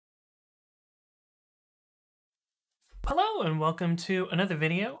Hello and welcome to another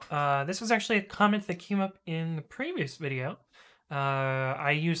video. This was actually a comment that came up in the previous video.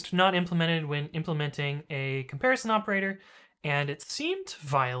 I used not implemented when implementing a comparison operator, and it seemed to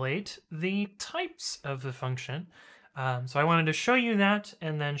violate the types of the function. So I wanted to show you that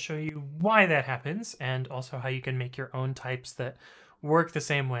and then show you why that happens, and also how you can make your own types that work the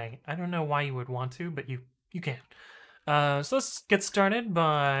same way. I don't know why you would want to, but you can. So let's get started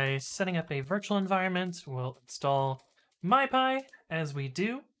by setting up a virtual environment. We'll install MyPy as we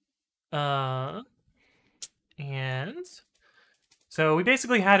do. And so we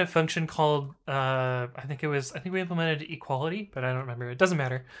basically had a function called, I think we implemented equality, but I don't remember. It doesn't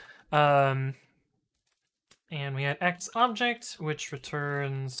matter. And we had X object, which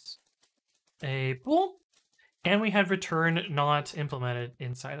returns a bool, and we had return not implemented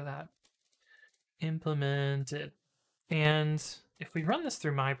inside of that. Implemented. And if we run this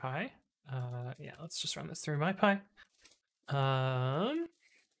through MyPy, yeah, let's just run this through MyPy.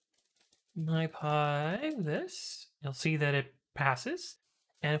 MyPy this, you'll see that it passes.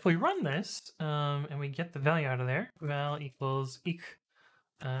 And if we run this, and we get the value out of there, val equals eq,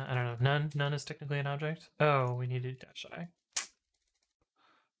 I don't know, none is technically an object. Oh, we needed dash I.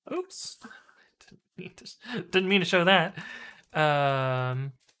 Oops, didn't mean to show that.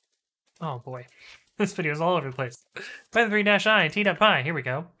 Oh boy, this video is all over the place. Python3-i t.py, here we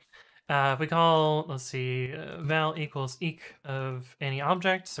go. If we call, let's see, val equals eq of any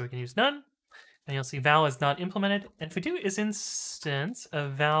object, so we can use none. And you'll see val is not implemented. And if we do is instance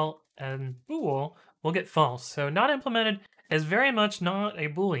of val and bool, we'll get false. So not implemented is very much not a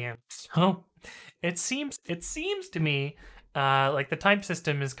boolean. So it seems to me like the type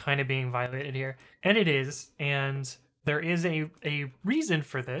system is kind of being violated here, and it is. And there is a reason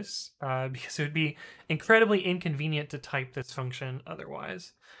for this, because it would be incredibly inconvenient to type this function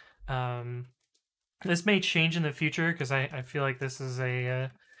otherwise. This may change in the future because I feel like this is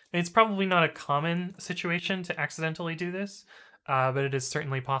it's probably not a common situation to accidentally do this, but it is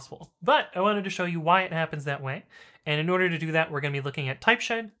certainly possible. But I wanted to show you why it happens that way. And in order to do that, we're going to be looking at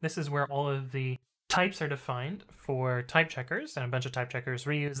typeshed. This is where all of the types are defined for type checkers, and a bunch of type checkers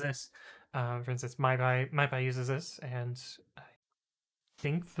reuse this. For instance, MyPy uses this, and I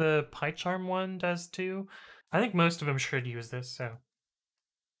think the PyCharm one does too. I think most of them should use this, so.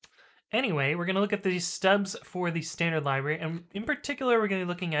 Anyway, we're going to look at the stubs for the standard library, and in particular, we're going to be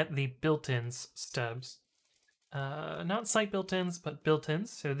looking at the built-ins stubs. Not site built-ins, but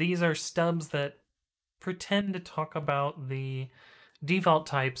built-ins. So these are stubs that pretend to talk about the default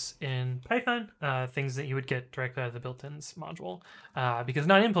types in Python, things that you would get directly out of the built-ins module, because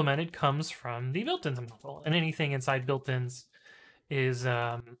not implemented comes from the built-ins module, and anything inside built-ins is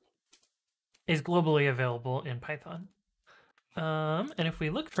globally available in Python. And if we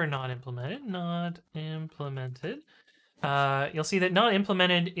look for not implemented, you'll see that not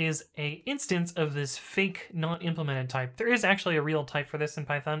implemented is a instance of this fake not implemented type. There is actually a real type for this in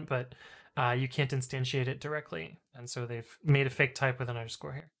Python, but you can't instantiate it directly. And so they've made a fake type with an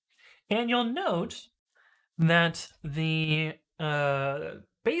underscore here. And you'll note that the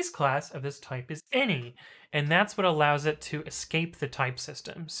base class of this type is any, and that's what allows it to escape the type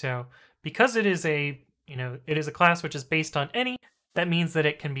system. So because it is a class which is based on any, that means that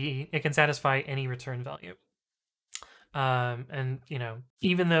it can satisfy any return value. And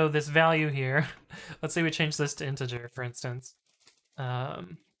even though this value here, let's say we change this to integer, for instance.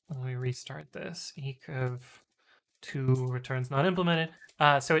 When we restart this, eq of 2 returns not implemented.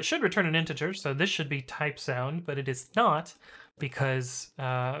 So it should return an integer, so this should be type sound, but it is not, because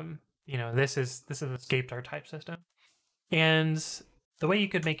this has escaped our type system. And the way you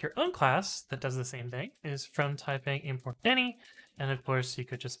could make your own class that does the same thing is from typing import any, and of course you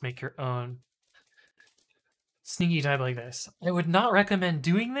could just make your own sneaky type like this. I would not recommend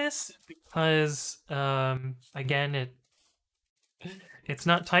doing this because, again, it's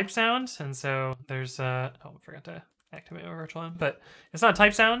not type sound, and so there's oh, I forgot to activate my virtual env, but it's not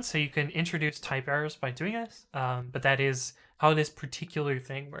type sound, so you can introduce type errors by doing this. But that is how this particular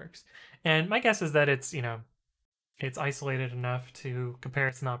thing works. And my guess is that it's isolated enough to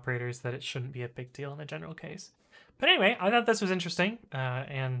comparison operators that it shouldn't be a big deal in the general case. But anyway, I thought this was interesting,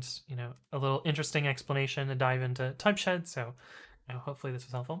 and a little interesting explanation to dive into typeshed, so hopefully this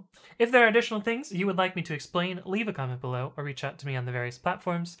was helpful. If there are additional things you would like me to explain, leave a comment below or reach out to me on the various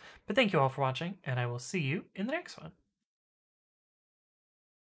platforms. But thank you all for watching, and I will see you in the next one.